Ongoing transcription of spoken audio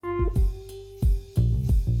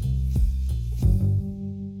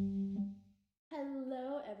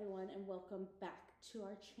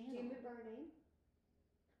our channel. Do you remember our name?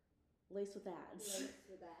 Laced with Ads.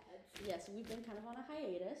 Laced with Ads. Yes, we've been kind of on a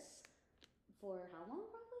hiatus for how long,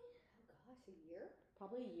 probably? Oh gosh, a year?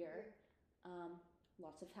 Probably a year.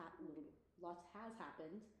 Lots has happened.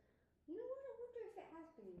 You know what? I wonder if it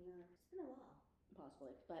has been a year. It's been a while.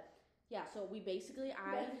 Possibly. But yeah, so we basically,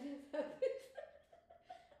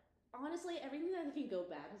 honestly, everything that can go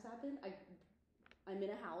bad has happened. I'm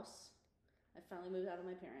in a house. I finally moved out of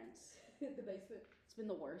my parents. The basement. It's been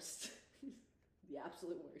the worst. The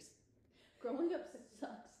absolute worst. Growing up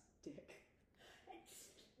sucks dick.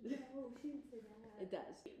 No, she didn't say that. It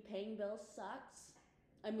does. Paying bills sucks.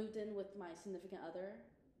 I moved in with my significant other.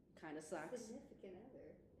 Kind of sucks. Significant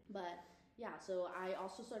other. But yeah, so I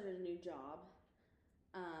also started a new job.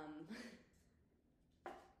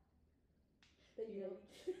 That you hate.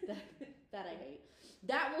 that I hate.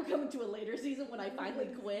 That will come to a later season when I finally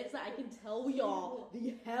quit, so I can tell y'all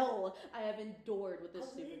the hell I have endured with this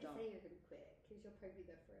stupid job. I wouldn't say you're gonna quit, because you'll probably be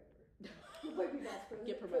there forever. You'll probably be back forever.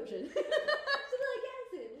 Get promotion. So like,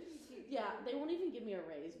 yes, yeah, they won't even give me a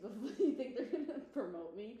raise before you think they're gonna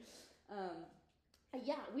promote me.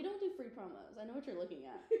 Yeah, we don't do free promos. I know what you're looking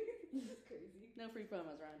at. This is crazy. No free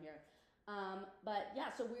promos around here. But yeah,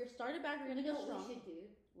 so we're started back. We're gonna go strong. What we should do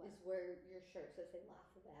is wear your shirts that say "Laugh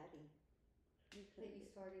with Addie." That you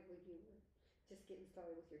started when you were just getting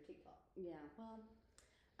started with your TikTok. Yeah. Well.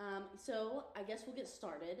 So I guess we'll get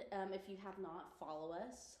started. If you have not, follow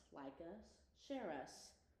us, like us, share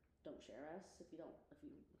us. Don't share us if you're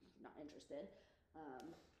not interested.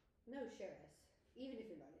 No, share us. Even if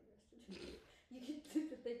you're not interested. You can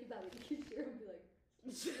think about it. You can share and be like,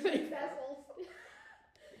 these assholes.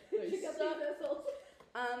 Pick up these assholes.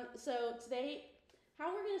 So today, how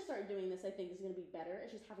we're going to start doing this, I think, is going to be better. It's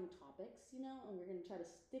just having topics, and we're going to try to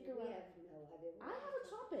stick around. We have no idea. I have a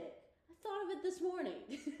topic. I thought of it this morning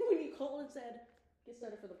when you called and said, get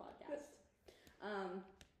started for the podcast.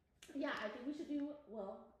 Yeah, I think we should do,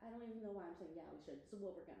 I don't even know why I'm saying we should. So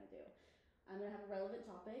what we're going to do. I'm going to have a relevant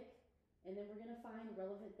topic, and then we're going to find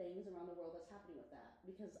relevant things around the world that's happening with that.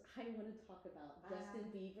 Because I want to talk about Justin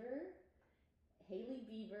Bieber, Hailey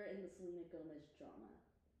Bieber, and the Selena Gomez drama.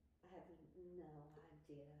 I have no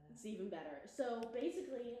idea. It's even better. So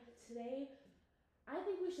basically, today, I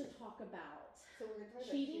think we should talk about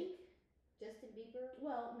cheating. Justin Bieber?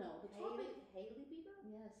 Well, no. The topic... Hailey Bieber?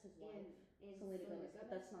 Yes, his wife. And Selena Gomez. But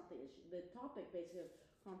that's not the issue. The topic, basically, of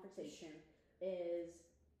conversation is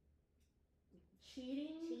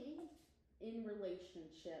cheating in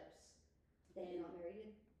relationships. That you're not married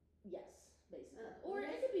in? Yes, basically. Or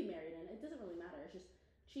it could be married in. It doesn't really matter. It's just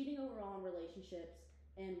cheating overall in relationships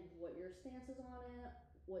and what your stance is on it,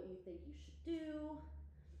 what you think you should do,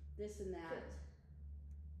 this and that.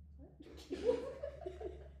 What?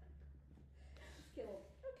 Kill.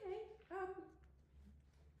 Okay.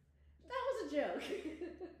 That was a joke.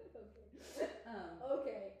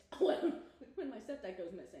 Okay. When my stepdad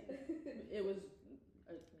goes missing, it was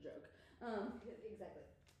a joke. Exactly.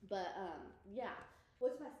 But yeah.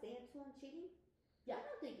 What's my stance on cheating? Yeah. I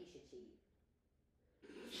don't think you should cheat.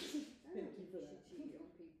 I Thank don't think you should cheat on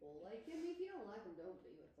people. Like, if you don't like them, don't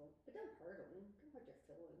be with them. But don't hurt them. Don't hurt their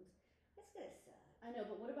feelings. That's gonna suck. I know,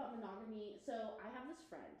 but what about monogamy? So I have this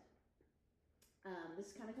friend.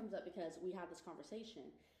 This kind of comes up because we had this conversation,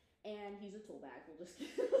 and he's a tool bag. We'll just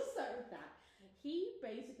start with that. He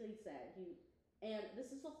basically said and this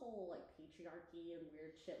is the whole like patriarchy and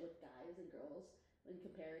weird shit with guys and girls and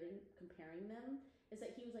comparing them. Is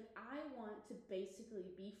that he was like, I want to basically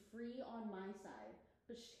be free on my side,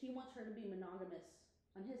 but he wants her to be monogamous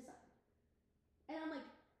on his side. And I'm like,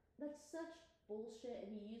 that's such bullshit.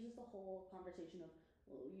 And he uses the whole conversation of,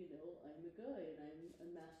 well, I'm a guy and I'm a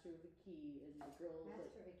master of the key, and the girls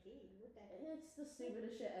master of a key. What the heck? It's the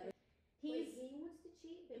stupidest shit ever. He wants to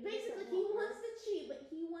cheat. But basically, he wants to cheat, but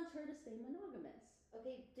he wants her to stay monogamous.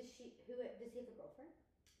 Okay, does he have a girlfriend?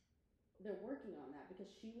 They're working on that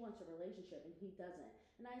because she wants a relationship and he doesn't.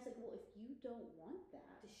 And I was like, well, if you don't want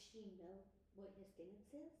that, does she know what his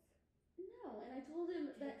stance is? No, and I told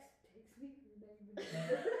him Text me her name. To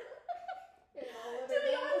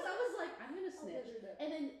be honest, I was like, I'm gonna snitch.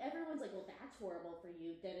 And then everyone's like, well, that's horrible for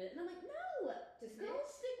you, and I'm like, no, girls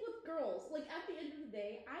stick with girls. Like, at the end of the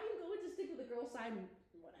day, I am going to stick with the girl side,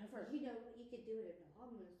 whatever. You know what? You could do it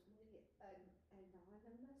anonymously. And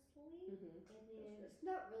then it's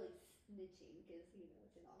not really snitching because,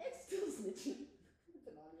 it's anonymous. It's still snitching. It's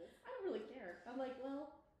anonymous. I don't really care. I'm like,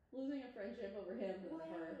 well, losing a friendship over him than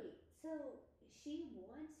her. So she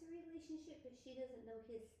wants a relationship, but she doesn't know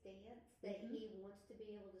his stance that he wants to be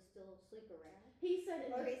able to still sleep around. He said,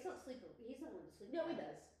 it's not sleep. He's not one to sleep. No, he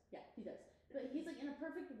does. Yeah, he does. But he's like, in a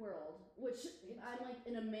perfect world, which I'm like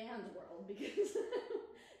in a man's world because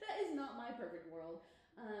that is not my perfect world.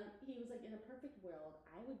 He was like, in a perfect world,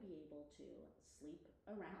 I would be able to sleep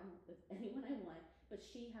around with anyone I want, but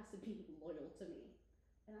she has to be loyal to me.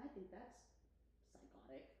 And I think that's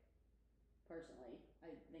psychotic. Personally,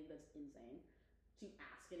 I think that's insane to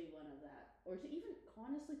ask anyone of that, or to even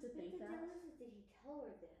honestly to think that. But the deal is, did he tell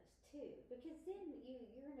her this too? Because then you're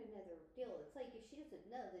in another deal. It's like if she doesn't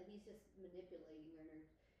know, then he's just manipulating her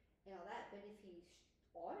and all that. But if he's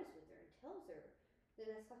honest with her and tells her,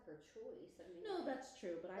 then that's like her choice. I mean, no, that's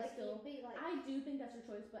true, but I still, like, I do think that's her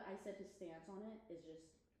choice. But I said his stance on it is just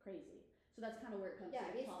crazy. So that's kind of where it comes. Yeah,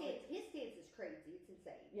 to his stance is crazy. It's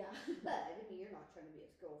insane. Yeah. But I mean, you're not trying to be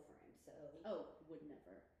his girlfriend, so. Oh, would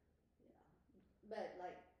never. Yeah. But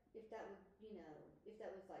like, if that was, if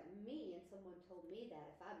that was like me and someone told me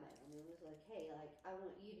that if I met him and was like, hey, like, I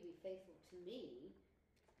want you to be faithful to me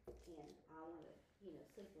and I want to,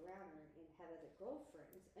 sleep around her and have other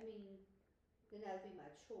girlfriends, I mean, then that would be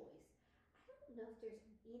my choice. I don't know if there's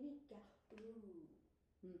any guy.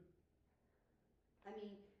 Ooh. I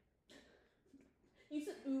mean, you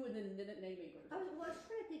said ooh and then didn't name me. I was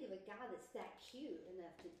trying to think of a guy that's that cute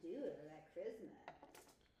enough to do it or that charisma,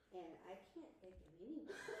 and I can't think of anyone.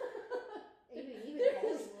 Even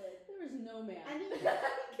Hollywood. There is no man. I mean,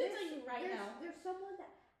 now. There's someone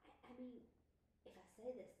that I mean, if I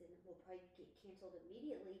say this, then we'll probably get canceled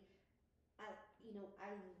immediately. I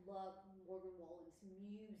love Morgan Wallen's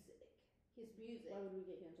music. His music. Why would we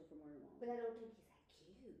get canceled for Morgan Wallen? But I don't think he's that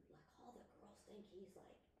cute. Like all the girls think he's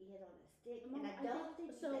like it on a stick, Mom, and I don't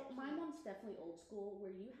think so. He's that my cute. mom's definitely old school, where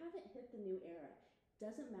you haven't hit the new era.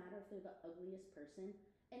 Doesn't matter if they're the ugliest person,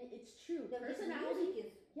 and it's true. No, personality his music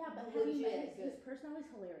is yeah, but have you met his good. personality's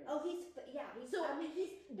hilarious. Oh, he's So, I mean,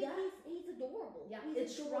 he's adorable. Yeah,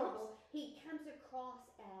 he's it's adorable. He comes across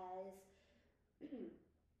as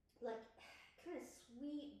like kind of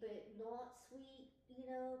sweet, but not sweet.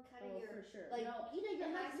 Kind of your for sure. like no, your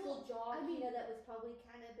and high school jock. I mean, that was probably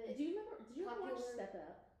kind of. Do you remember? Did you ever watch popular. Step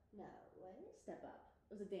Up? No, what? Step Up.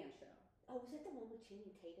 It was a dance show. Oh, was that the one with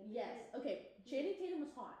Channing Tatum? Yes. Okay. Channing Tatum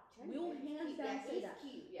was hot. We will hands down say that.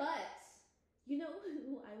 Cute, yeah. But you know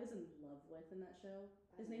who I was in love with in that show?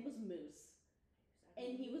 His name was Moose,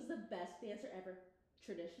 and he was the best dancer ever.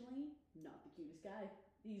 Traditionally, not the cutest guy.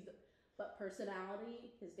 But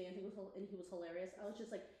personality, his dancing was and he was hilarious. I was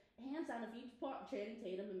just like, hands down, if you put Channing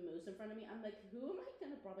Tatum and Moose in front of me, I'm like, who am I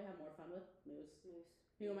gonna probably have more fun with? Moose.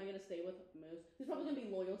 Who am I gonna stay with? Moose. Who's probably gonna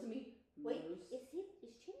be loyal to me? Wait, Moose.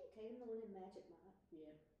 is Channing Tatum the one in Magic Mike?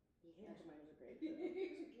 Yeah. Yeah. Magic Mike was a great show.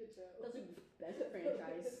 It's a good show. That was the best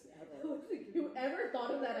franchise ever. That was a good Whoever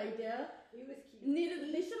thought of that idea He was cute.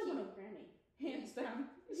 they should have won a Grammy. Hands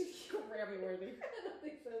down. Grammy worthy. I don't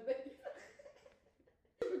think so, but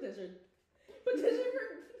Petition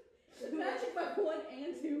for Magic Mike 1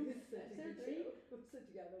 and 2. Is there 3?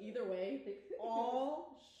 Either way, they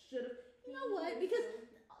all should have. You know what? Because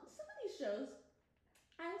some of these shows,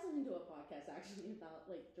 I was listening to a podcast actually about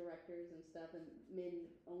like directors and stuff and men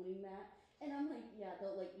owning that. And I'm like, yeah,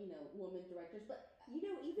 the woman directors, but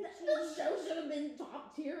even those shows should have been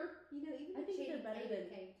top tier. Even I think they're better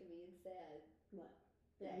than came to me and said what?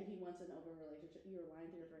 That he wants an open relationship. You were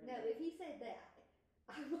lying to your friend. No, if he said that,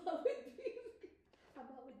 I would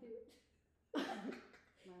do it.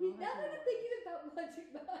 Now that I'm thinking about Magic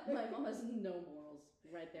Mike. My mom has no morals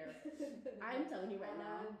right there. I'm telling you right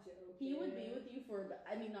now, he would be with you for,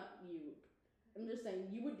 I mean, not you. I'm just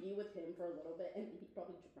saying, you would be with him for a little bit, and he'd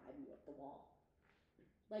probably drive you up the wall.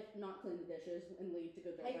 Like, not clean the dishes and leave to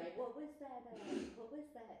go to Hey, what was that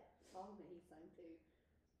song that he sang to?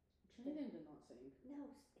 Channing did not sing.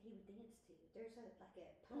 No, he would dance to. There's a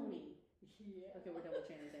pony. Yeah. Okay, we're done with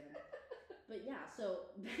Channing Tatum. But yeah,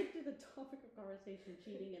 so back to the topic of conversation,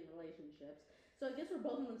 cheating in relationships. So I guess we're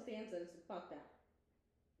both on the stances. Fuck that.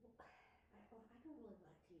 I don't really like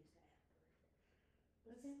to use that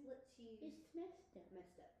word. Let's use. It's messed up.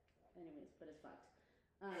 Messed up. Anyways, but it's fucked.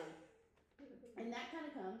 And that kind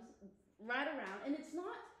of comes right around, and it's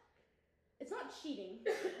not cheating,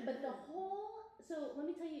 but the whole. So let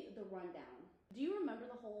me tell you the rundown. Do you remember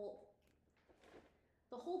the whole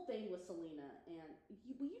thing with Selena? And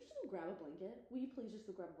will you just go grab a blanket? Will you please just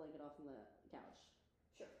go grab a blanket off of the couch?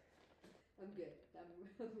 Sure. I'm good. I'm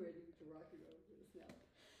ready to rock and roll with this now.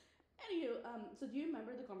 Anywho, so do you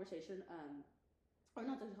remember the conversation? Or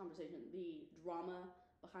not the conversation, the drama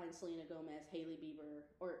behind Selena Gomez, Hailey Bieber,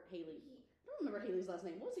 or Hailey. I don't remember Hailey's last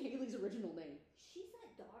name. What was Hailey's original name? She's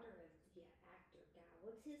that daughter of the actor guy.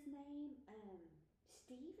 What's his name?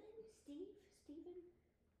 Steven?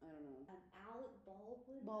 I don't know. Alec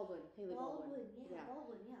Baldwin. Hailey Baldwin. Yeah,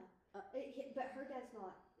 Baldwin. Yeah. But her dad's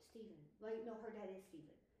not Steven. Like, no, her dad is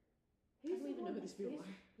Steven. I don't even know who these people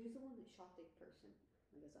are. Who's the one that shot the person?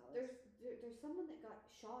 I guess Alex. There's someone that got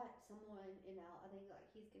shot. Someone in Al. I think like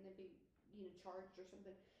he's gonna be charged or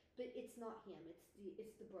something. But it's not him.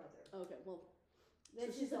 It's the brother. Okay, well.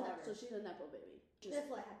 That's his daughter. So she's a nepo baby. That's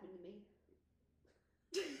what happened to me.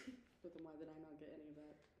 But then why did I not get any of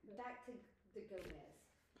that? Back to the Gomez.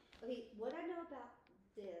 Okay, what I know about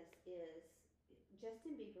this is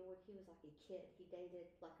Justin Bieber, when he was like a kid, he dated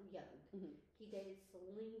like young. Mm-hmm. He dated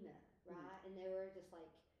Selena, right? And they were just like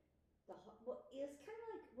it's kind of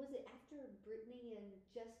like, was it after Britney and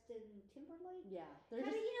Justin Timberlake? Yeah, they're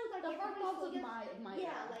kind of, like the heartthrobs of my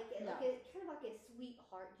yeah, era. like a kind of like a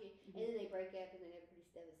sweetheart, and then they break up, and then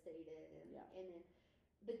everybody's devastated, and then,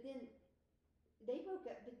 but then they broke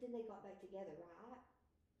up, but then they got back together, right?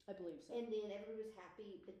 I believe so. And then everybody was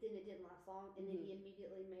happy, but then it didn't last long, and then he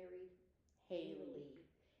immediately married Haley,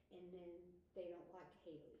 and then they don't like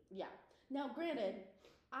Haley. Yeah. Now, granted,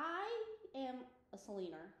 I am a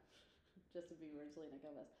Selena. Justin Bieber and Selena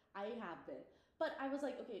Gomez. I have been. But I was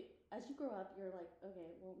like, okay, as you grow up, you're like,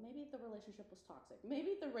 okay, well, maybe the relationship was toxic.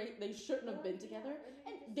 Maybe they shouldn't have been together.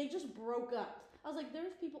 And they just broke up. I was like,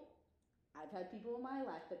 there's people, I've had people in my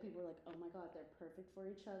life that people were like, oh my God, they're perfect for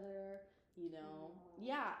each other, you know?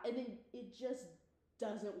 Yeah. And then it just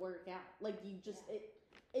doesn't work out. Like, you just,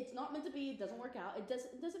 it's not meant to be. It doesn't work out. It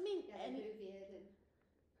doesn't mean any.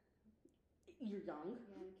 You're young.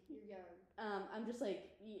 You're young. I'm just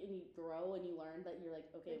like, and you grow and you learn that you're like,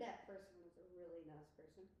 okay. But that person was a really nice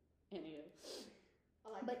person. And you.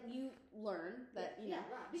 Like but you learn that, you know.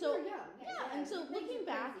 Right. So you're young. And so looking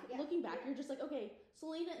back, you're just like, okay,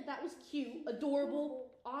 Selena, that was cute, adorable,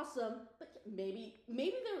 awesome. But maybe we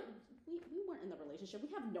weren't in the relationship. We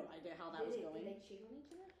have no idea how that was going. Did they cheat on each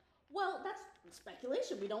other? Well, that's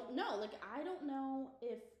speculation. We don't know. Like, I don't know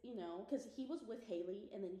if, because he was with Haley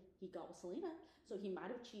and then he got with Selena. So he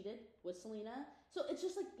might have cheated with Selena. So it's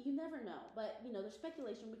just like, you never know. But, there's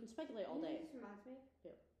speculation. We can speculate all day. This reminds me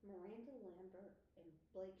of Miranda Lambert and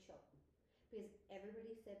Blake Shelton. Because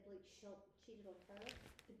everybody said Blake Shelton cheated on her.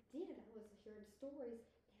 But then I was hearing stories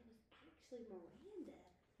that it was actually Miranda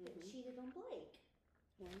that cheated on Blake.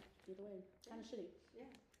 Well, either way, kind of shitty.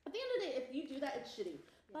 Yeah. At the end of the day, if you do that, it's shitty.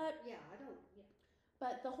 But I don't. Yeah.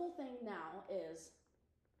 But the whole thing now is,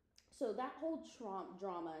 so that whole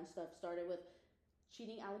drama and stuff started with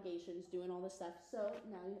cheating allegations, doing all this stuff. So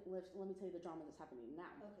now let me tell you the drama that's happening now.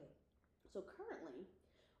 Okay. So currently,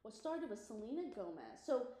 what started with Selena Gomez.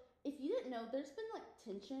 So if you didn't know, there's been like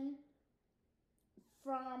tension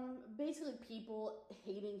from basically people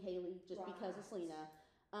hating Haley just because of Selena,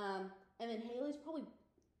 and then Haley's probably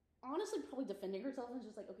defending herself and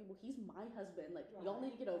just like, okay, well, he's my husband. Like, y'all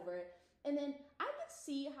need to get over it. And then I could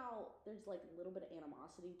see how there's like a little bit of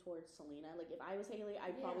animosity towards Selena. Like, if I was Haley,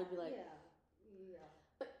 I'd probably be like, yeah.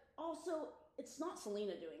 But also, it's not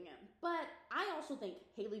Selena doing it. But I also think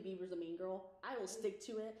Hailey Bieber's a mean girl. I will stick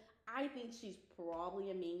to it. I think she's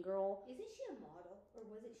probably a mean girl. Isn't she a model? Or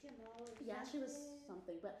wasn't she a model? Yeah, she was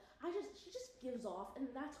something. But she just gives off, and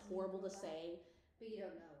that's horrible to say. But you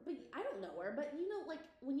don't know. But I don't know her. But like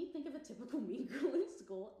when you think of a typical mean girl in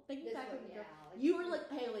school, thinking back of girl, you were like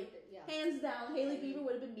Hailey, hands down. Hailey Bieber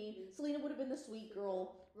would have been mean. Selena would have been the sweet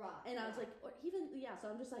girl. Right. And I was like, or even so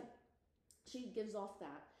I'm just like, she gives off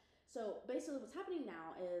that. So basically, what's happening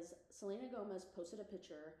now is Selena Gomez posted a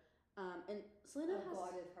picture, and Selena has.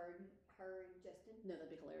 God, her and Justin. No, that'd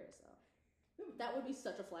be hilarious though. That would be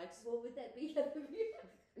such a flex. What would that be?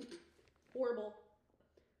 Horrible.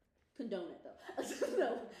 Condone it though.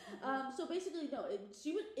 No. So basically, no.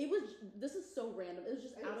 It was. This is so random. It was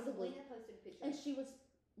just out of the blue. Selena posted a picture. And she was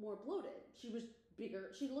more bloated. She was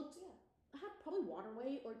bigger. She looked. Had probably water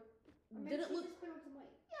weight or didn't look. Just put on some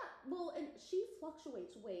weight. Yeah. Well, and she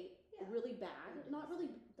fluctuates weight really bad. Not really.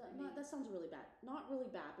 That sounds really bad. Not really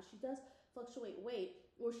bad, but she does fluctuate weight,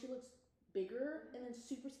 or she looks bigger and then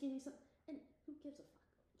super skinny. And who gives a fuck?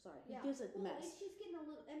 Sorry, who gives a mess? And she's getting a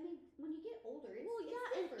little. I mean, when you get older, it's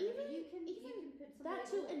and different. even you can put some that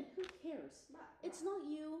too. And who cares? Right. It's not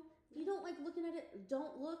you. If you don't like looking at it,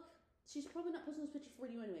 don't look. She's probably not posting this picture for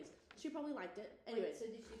you anyways. She probably liked it. Anyways. Wait, so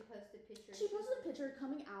did she post a picture? She posted a picture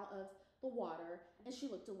coming out of the water, and she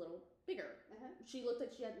looked a little bigger. She looked like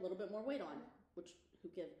she had a little bit more weight on, which who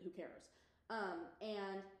cares?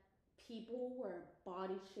 And people were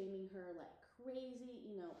body shaming her like crazy.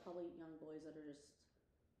 Probably young boys that are just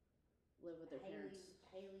live with their parents.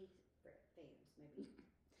 Hailey fans, maybe.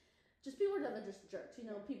 Just people that are just jerks.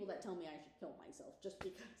 People that tell me I should kill myself just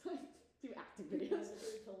because do acting videos.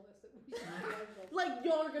 They told us that we should do Like,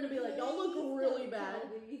 y'all are gonna be like, y'all look really bad.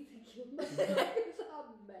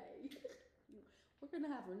 We're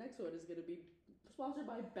gonna have our next one is gonna be sponsored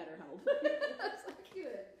by BetterHelp. That's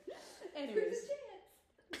good. Anyways. There's a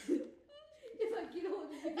chance. If I get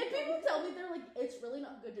on And people tell me, they're like, it's really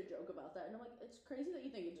not good to joke about that. And I'm like, it's crazy that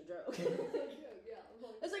you think it's a joke. Yeah,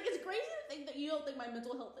 It's like, it's crazy to think that you don't think my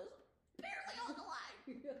mental health is barely on the line.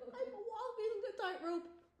 I'm walking the tightrope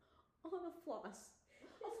on a floss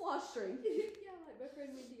string. Yeah, like my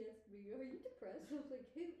friend Wendy asked me, "Are you depressed?" I was like,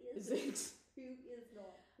 "Who isn't? Who is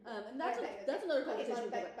not?" And that's another conversation.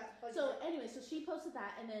 Back. So anyway, so she posted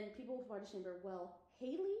that, and then people with Body Chamber. Well,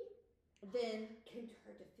 Haley then came to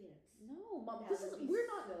her defense. No, Mom, That we're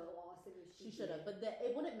not. So awesome if She should have, but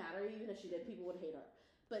it wouldn't matter even if she did. People would hate her.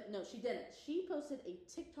 But no, she didn't. She posted a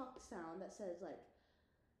TikTok sound that says like,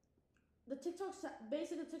 the TikTok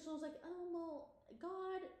basically the TikTok was like, oh well,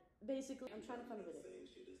 God, basically. I'm trying to find a video.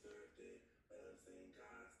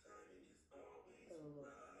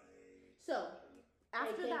 So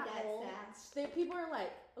after that whole, people are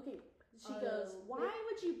like, okay. She goes, why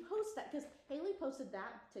would you post that? Because Haley posted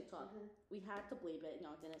that TikTok. We had to bleep it, and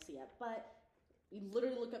y'all didn't see it. But you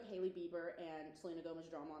literally look up Hailey Bieber and Selena Gomez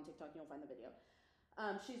drama on TikTok, and you'll find the video.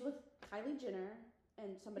 She's with Kylie Jenner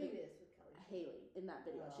and somebody. Who is with Kylie? Haley in that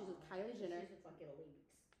video. She's with Kylie Jenner. She's with like Elite.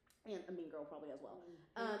 And a mean girl probably as well.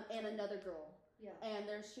 And another girl. Yeah. And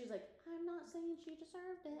she's like, I'm not saying she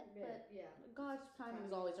deserved it, but yeah. God's timing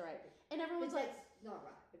is always right. And everyone's but like, that's not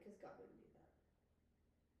right because God wouldn't do that.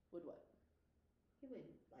 Would what? He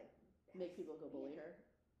wouldn't like make people go bully her.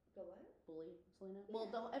 Go what? Bully Selena.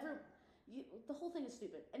 Well, the whole thing is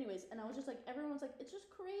stupid. Anyways, and I was just like, everyone's like, it's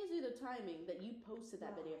just crazy the timing that you posted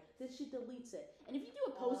that video. Then she deletes it, and if you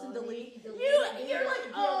do a post and delete, you're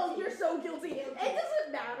like, oh, you're so guilty. It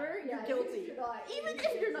doesn't matter. You're guilty. Even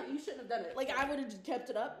if you're not, you shouldn't have done it. Like I would have just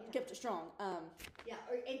kept it up, kept it strong. Yeah,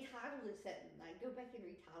 or entitled it something like go back and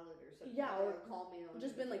retitle it or something. Yeah, or call me on.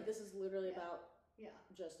 Just been like, this is literally about. Yeah.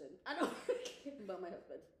 Justin. I don't about my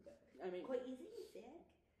husband. I mean. Wait, isn't he sick?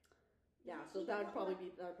 Yeah, so that would probably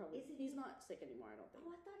be. He's not sick anymore. I don't think.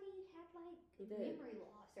 Oh, I thought he had like memory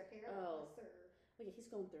loss or hair loss or. Okay, he's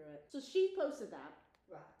going through it. So she posted that.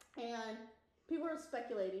 Right. And people are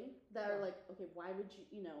speculating that are like, okay, why would you?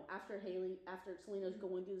 After Selena's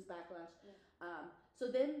going through this backlash. Yeah. So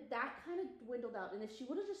then that kind of dwindled out, and if she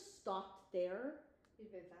would have just stopped there.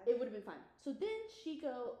 It would have been fine. So then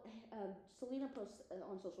Selena posts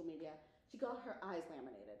on social media, she got her eyes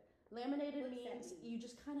laminated. Laminated means you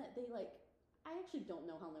just kind of, I actually don't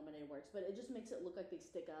know how laminated works, but it just makes it look like they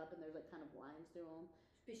stick up and there's like kind of lines through them.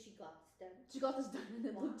 But she got this done. She got this done and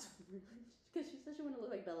it looked really, because she said she wanted to look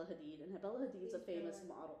like Bella Hadid, and Bella Hadid's a famous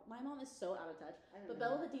model. My mom is so out of touch, but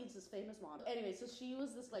Bella Hadid's this famous model. Anyway, so she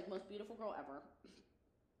was this like most beautiful girl ever,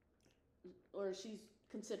 or she's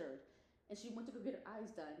considered. And she went to go get her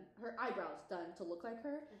eyebrows done to look like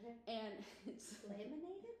her, and it's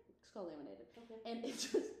laminated. It's called laminated, and it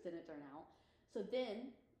just didn't turn out. So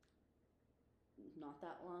then, not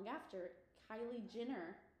that long after, Kylie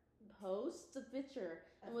Jenner posts a picture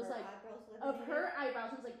and was like, of her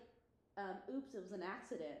eyebrows. It was like, oops, it was an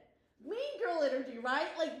accident. Mean girl energy, right?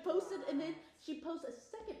 Like posted, and then she posts a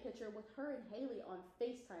second picture with her and Haley on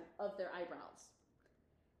FaceTime of their eyebrows,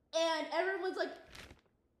 and everyone's like.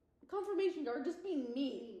 Confirmation or just being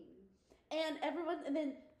mean. And everyone, and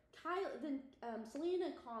then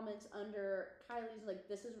Selena comments under Kylie's like,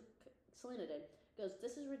 Selena goes,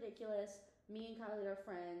 this is ridiculous. Me and Kylie are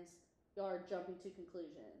friends. Y'all are jumping to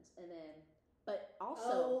conclusions. And then, but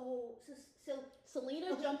also, so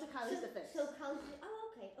Selena jumped to Kylie's defense. So Kylie,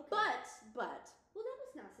 okay. But, well, that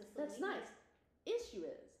was nice. That's nice. Issue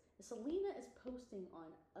is, Selena is posting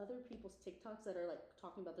on other people's TikToks that are like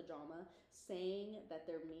talking about the drama, saying that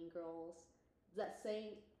they're mean girls.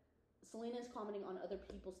 Selena is commenting on other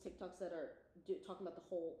people's TikToks that are talking about the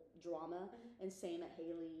whole drama and saying that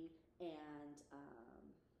Haley and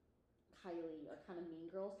Kylie are kind of mean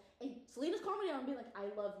girls. And Selena's commenting on being like,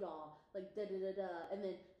 I love y'all, like da da da da, and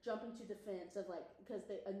then jumping to defense of like, because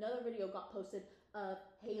another video got posted of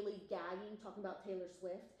Haley gagging, talking about Taylor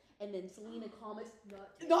Swift. And then Selena comments,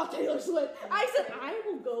 not Taylor Swift. I said, I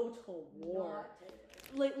will go to war.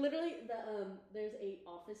 Like literally, there's a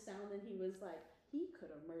Office sound, and he was like, he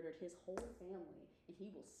could have murdered his whole family, and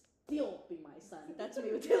he will still be my son. That's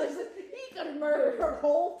me with Taylor Swift. He could have murdered her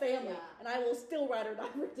whole family, and I will still ride or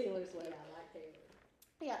die for Taylor Swift. Yeah, I like Taylor.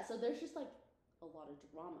 Yeah, so there's just like a lot of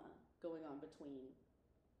drama going on between.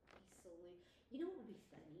 Selena. You know what would be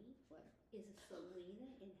funny? What is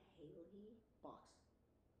Selena and Haley box?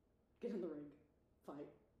 Get in the ring.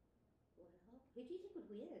 Fight. Well, who do you think would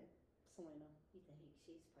win? Selena. You think she's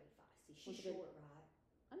pretty feisty? Once She's again- short, right?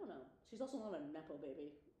 I don't know. She's also not a nepo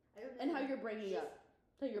baby. I don't know. And how you're bringing She's- up,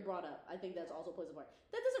 how you're brought up, I think that's also plays a part.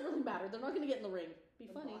 That doesn't really matter. They're not going to get in the ring. Be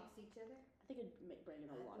They funny. box each other. I think it'd bring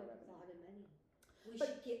in a lot of A revenue. lot of money. We But-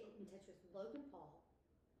 should get in touch with Logan Paul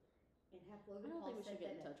and have I Logan don't Paul think we set should get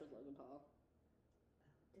that in up. touch with Logan Paul.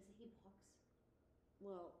 Doesn't he box?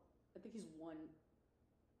 Well, I think he's won.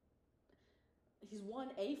 He's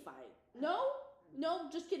won a fight. No,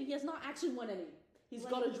 just kidding. He has not actually won any. He's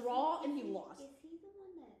got a is draw and he is lost. Is he the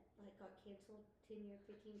one that like got canceled 10 years,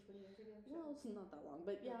 15, 20 years ago? Or Well, something? it's not that long,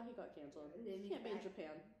 but yeah, he got canceled. And then He he's can't be in back.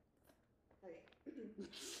 Japan. Okay.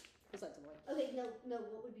 Besides the point. Okay, no.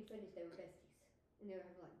 What would be funny if they were besties and they were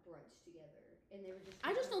having like brunch together and they were just.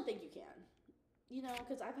 I just don't think you can. You know,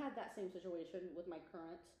 because I've had that same situation with my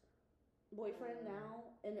current boyfriend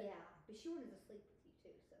now, and Yeah, but she wanted to sleep with you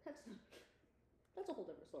too, so. that's a whole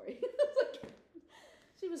different story.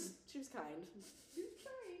 she was kind. She was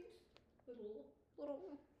kind.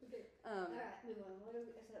 Little. Okay. Um, Alright, move on. What are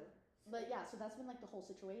we, so. But yeah, so that's been like the whole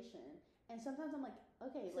situation, and sometimes I'm like,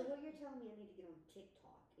 okay, So like. what you're telling me, I need to get on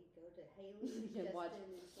TikTok and go to Haley, Yeah, Justin, watch.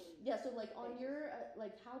 and Selena. Yeah, so like on Thank your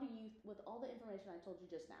like, how do you with all the information I told you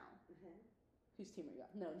just now? Uh-huh. Whose team are you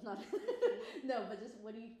on? No, not no, but just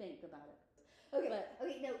what do you think about it? Okay, But-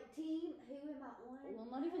 okay, no, team, who am I on? Well,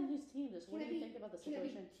 not even whose team. Just what Can do I you be- think about the Can I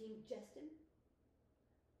be situation? team Justin?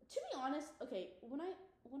 To be honest, okay, when I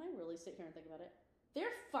really sit here and think about it,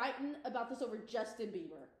 they're fighting about this over Justin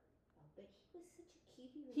Bieber. Oh, but he was such a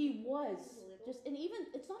cutie. when He was little. just, and even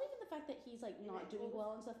it's not even the fact that he's like And not that doing goes-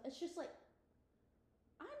 well and stuff. It's just like,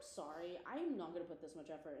 I'm sorry, I'm not gonna put this much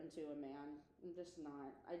effort into a man. I'm just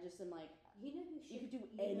not. I just am like, You know who you should could do you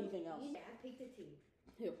know- anything else. You know, I picked a team.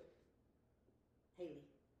 Who? Haley.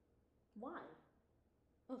 Why?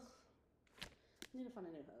 Ugh. I need to find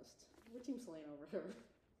a new host. We're Team Selena over here.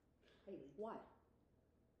 Haley. Why?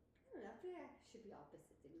 I don't know. I feel like I should be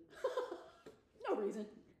opposite than you. No reason.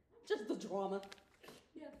 Just the drama.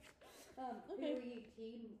 Yeah. Who Okay. are you,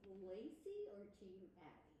 team Lacey or team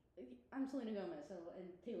Abby? I'm Selena Gomez, and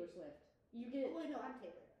Taylor Swift. You get. Oh, wait, no, I'm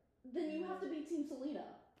Taylor. Then you have to be Team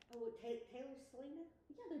Selena. Oh, Taylor Selena?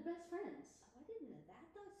 Yeah, they're best friends. Oh, I didn't know that. I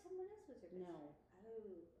thought someone else was her best No.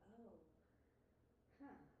 friend. Oh.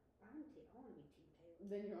 Huh. I want to be Team Taylor.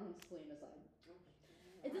 Then you're on Selena's side. Okay.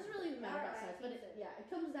 It doesn't really matter about size, but Alright, it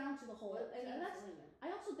comes down to the whole. What And team that's. Selena? I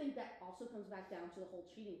also think that also comes back down to the whole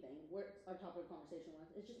cheating thing, where our topic of conversation was.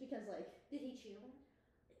 It's just because, like, Did he cheat on her?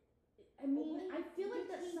 I mean, Well, I feel like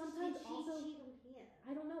that did sometimes she also. cheat on him?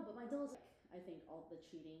 I don't know, but my deal is like, I think all the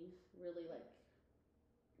cheating really like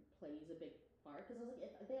plays a big part because I was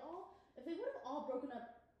like, if they would have all broken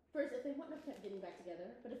up first, if they wouldn't have kept getting back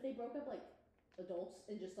together, but if they broke up like adults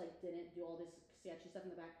and just like didn't do all this sketchy stuff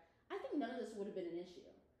in the back, I think none of this would have been an issue.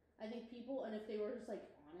 I think people, and if they were just like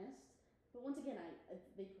honest, but once again,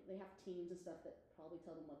 they have teams and stuff that probably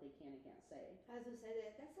tell them what they can and can't say. I was gonna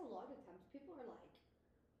say that's a lot of times people are like,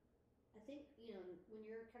 I think when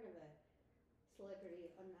you're kind of a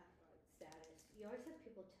celebrity on that like, status, you always have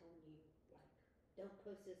people telling you like, don't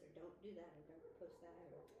post this or don't do that or don't post that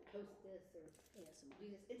or post this or ASMR. do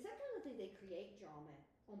this. And sometimes I think they create drama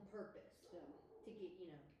on purpose Yeah. to get to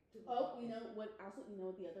Oh, you know what? Also, you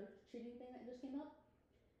know what the other cheating thing that just came up?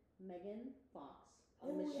 Megan Fox.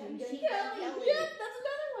 and Oh, yeah, Machine Machine Gun Gun Kelly. Kelly. Yeah, that's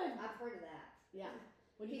another one. I've heard of that. Yeah.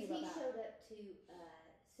 What do you Because think he about that? showed up to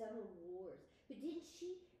some awards, but didn't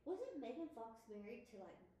she? Wasn't Megan Fox married to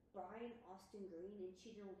like Brian Austin Green and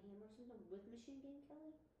cheated on him or something with Machine Gun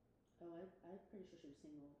Kelly? Oh, I'm pretty sure she was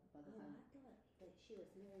single by the Oh, time. I thought that she was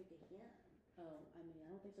married to him. Oh, I mean, I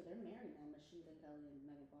don't think so. They're married now, Machine Gun Kelly and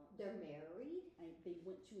Megan Fox. They're married? They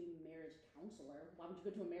went to a marriage counselor. Why would you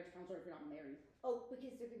go to a marriage counselor if you're not married? Oh,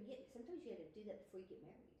 because they're gonna get. Sometimes you have to do that before you get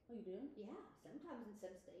married. Oh, you do? Yeah, sometimes in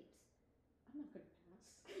some states. I'm not gonna pass.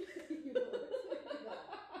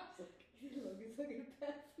 You know, Logan's not gonna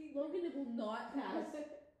pass. Logan will not pass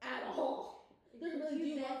at all. They're gonna be like, do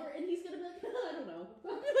you love her? And he's gonna be like, I don't know.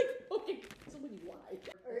 I'll be like, okay, so when you lie.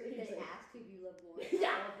 Or if they ask if you love Lauren.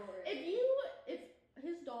 Yeah. If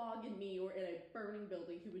his dog and me were in a burning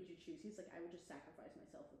building, who would you choose? He's like, I would just sacrifice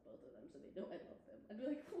myself with both of them so they know I love them. I'd be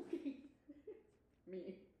like, okay,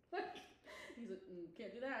 me. He's like, can't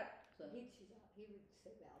do that. So He'd choose out. He would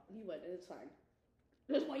say that. he would, and it's fine.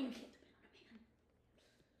 That's why you can't depend on a man.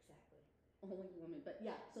 Exactly. Only women. But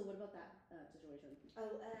yeah. So what about that situation?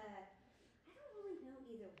 Oh, I don't really know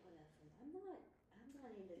either one of them. I'm not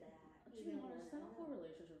into that. To be Either honest, one. that whole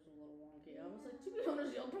relationship was a little wonky. I was like, to be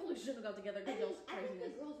honest, y'all probably shouldn't have got together because y'all's I think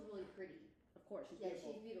the craziness. girl's really pretty. Of course, she's Yeah,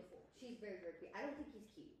 beautiful. she's beautiful. She's very, very pretty. I don't think he's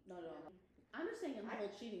cute. Not at all. I'm just saying the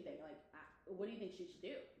whole cheating thing. Like, what do you think she should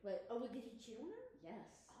do? But oh, did he cheat on her? yes.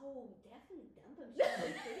 Oh, definitely dump him. She's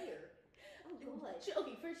way prettier. Oh god.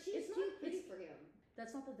 Okay, first She's it's too not, pretty it's, for him.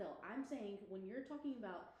 that's not the deal. I'm saying when you're talking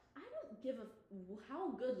about, I don't give a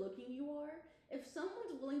how good looking you are. If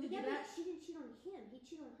someone's willing to do Yeah, that, but she didn't cheat on him. He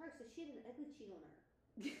cheated on her, so she had an ugly cheat on her.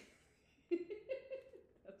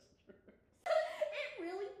 that's true. It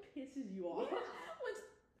really pisses you off. Yeah. When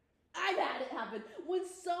I've had it happen when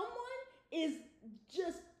someone is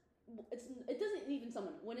just. It doesn't even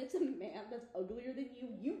someone when it's a man that's uglier than you.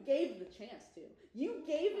 You gave the chance to. You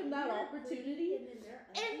gave him that opportunity, and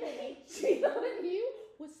they cheat on you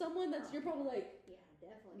with someone that's you're probably like. Yeah,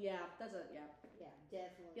 definitely. Yeah, that's a yeah. Yeah,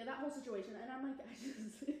 definitely. Yeah, that whole situation, and I'm like, I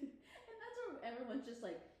just, and that's where everyone's just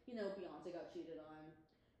like, Beyonce got cheated on.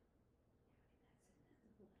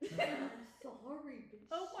 I'm sorry.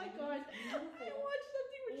 Oh my god, beautiful. I watched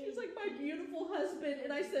something where she's like, my beautiful husband,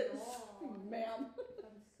 and I said, ma'am.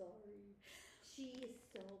 I'm sorry. She is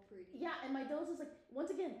so pretty. Yeah, and my dose is like, once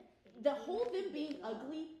again, the whole them being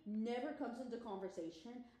ugly never comes into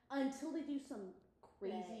conversation until they do some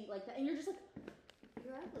crazy like that, and you're just like,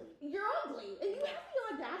 you're ugly. You're ugly, and you have the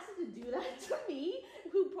audacity to do that to me,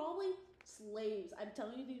 who probably slaves. I'm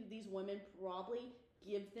telling you, these women probably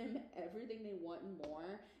give them everything they want and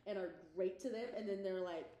more, and are great to them, and then they're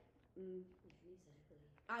like,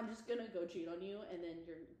 I'm just gonna go cheat on you, and then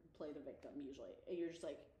you're play the victim usually, and you're just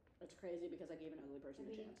like, that's crazy because I gave an ugly person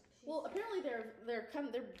a chance. Well, apparently they're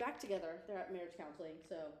back together. They're at marriage counseling,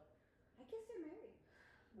 so. I guess they're married.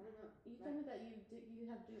 I don't know. You told me that you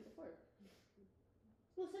had to do it before.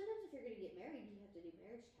 Well, sometimes if you're going to get married, you have to do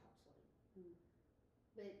marriage counseling.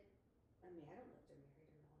 But, I mean, I don't know if they're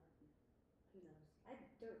married or not. Who knows? I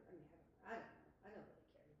don't know. I don't really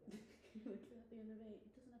care. At the end of the day,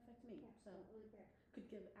 it doesn't affect me. Yeah, so I don't really care. Could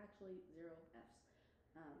give actually 0 Fs.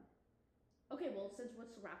 Okay, well,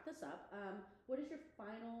 let's wrap this up. What is your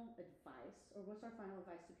final advice, or what's our final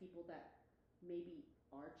advice to people that maybe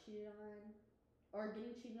are cheated on, or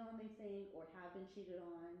getting cheated on, they think, or have been cheated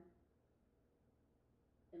on?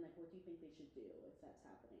 And, like, what do you think they should do if that's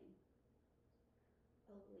happening?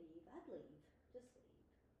 Oh, leave. I'd leave. Just leave.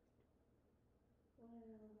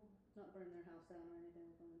 Well, not burn their house down or anything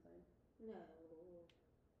with them inside? No.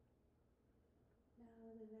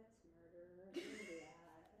 No, then that's murder. I don't do that.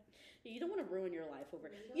 You don't want to ruin your life over.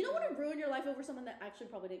 You don't want to ruin your life over someone that actually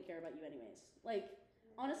probably didn't care about you anyways. Like,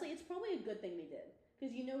 honestly, it's probably a good thing they did.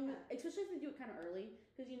 Because especially if they do it kind of early,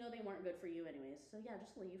 because they weren't good for you anyways. So yeah,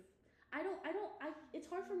 just leave. It's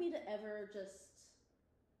hard for me to ever just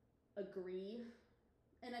agree.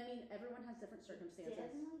 And I mean, everyone has different circumstances. I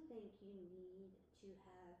definitely think you need to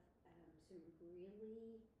have some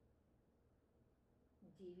really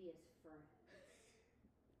devious friends.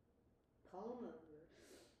 Call them over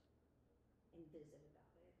and visit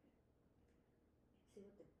about it. See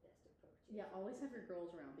what the best approach is. Yeah, always have your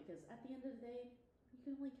girls around, because at the end of the day, you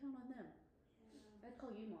can only count on them. Yeah. I'd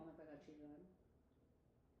call you mom if I got cheated on.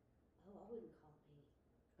 Oh, I wouldn't call me.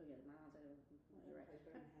 Oh yeah, my mom's like, you're right.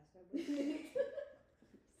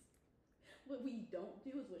 What we don't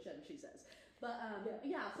do is what she says. But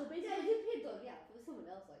yeah, so basically, it depends on if it was someone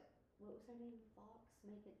else, like what was her name, Fox,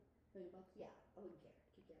 Megan Fox. Yeah, I wouldn't care.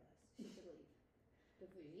 Could care less. She should leave. But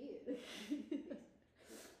for you,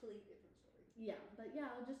 completely different story. Yeah, but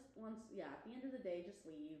yeah, at the end of the day, just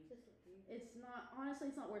leave. Just leave. It's not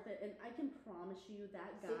worth it, and I can promise you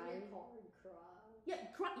that guy. Sit in your car and cry. Yeah,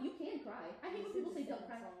 cry. You can cry. I hate when people say don't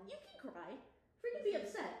cry. You can cry. Freaking be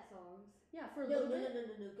upset. Songs. Yeah, for a little bit. No.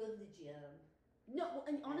 Go to the gym. No,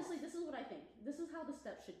 and honestly, this is what I think. This is how the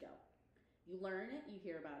steps should go. You learn it, you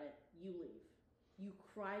hear about it, you leave. You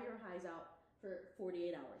cry your eyes out for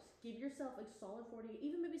 48 hours. Give yourself a solid 48,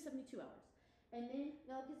 even maybe 72 hours. And then...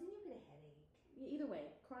 No, because then you'll get a headache. Yeah, either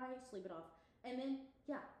way, cry, sleep it off. And then,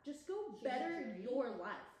 just go better your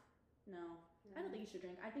life. No, I don't think you should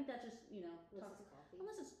drink. I think that's just, Unless it's coffee.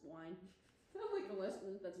 Unless it's wine. Unless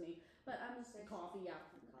that's me. But I'm just coffee, yeah.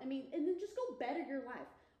 I mean, and then just go better your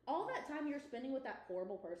life. All that time you're spending with that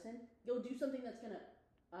horrible person, go do something that's gonna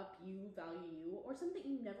up you, value you, or something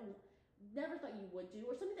you never thought you would do,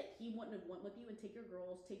 or something that he wouldn't have went with you, and take your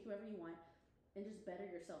girls, take whoever you want, and just better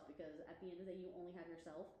yourself, because at the end of the day, you only have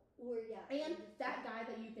yourself. And that guy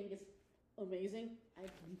that you think is amazing, I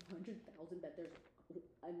have 100,000 bet there's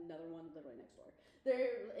another one literally next door.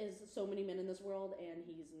 There is so many men in this world, and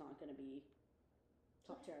he's not gonna be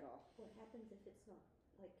top tier at all. What happens if it's not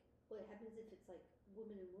like? What happens if it's like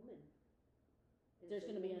woman and woman? There's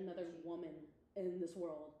going to be another woman in this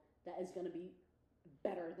world that is going to be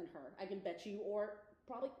better than her. I can bet you, or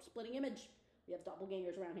probably splitting image. We have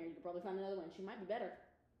doppelgangers around here. You could probably find another one. She might be better.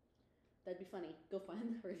 That'd be funny. Go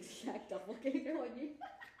find her exact doppelganger. on you.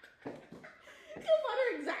 Go find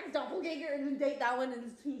her exact doppelganger and then date that one, and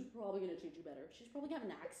who's probably gonna treat you better. She's probably gonna have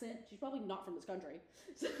an accent. She's probably not from this country.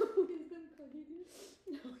 So oh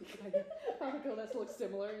my god, found a girl that looks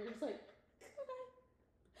similar, and you're just like, okay.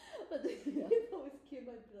 But yeah. If I was Kim,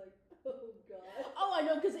 I'd be like, oh god. Oh, I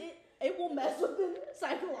know, because it will mess with them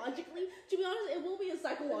psychologically. To be honest, it will be a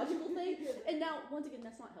psychological thing. And now, once again,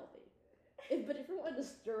 that's not healthy. But if you wanted to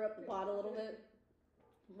stir up the pot a little bit,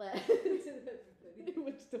 but it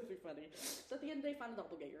would still be funny. So at the end of the day, find a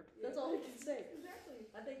doppelganger. That's all I can say.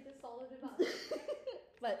 Exactly. I think that's solid advice.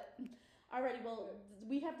 But, alrighty, well,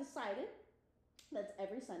 we have decided that's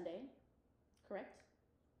every Sunday, correct?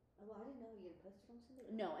 Oh, well, I didn't know you had posted on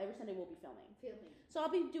Sunday. No, every Sunday we'll be filming. Filming. So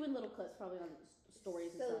I'll be doing little clips probably on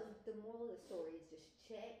stories and stuff. So the moral of the story is just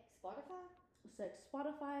check Spotify So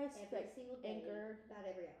Spotify, every single day, Anchor. about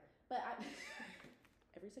every hour. But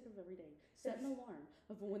every second of every day. Set an alarm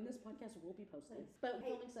of when this podcast will be posted. But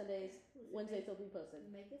Hey, filming Sundays, Wednesdays will be posted.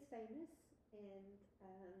 Make us famous, and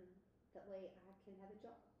that way I can have a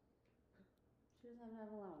job. She doesn't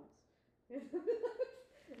have allowance.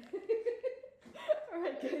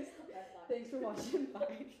 Alright guys, thanks for watching.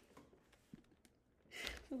 Bye.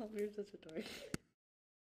 I love you're such a dork.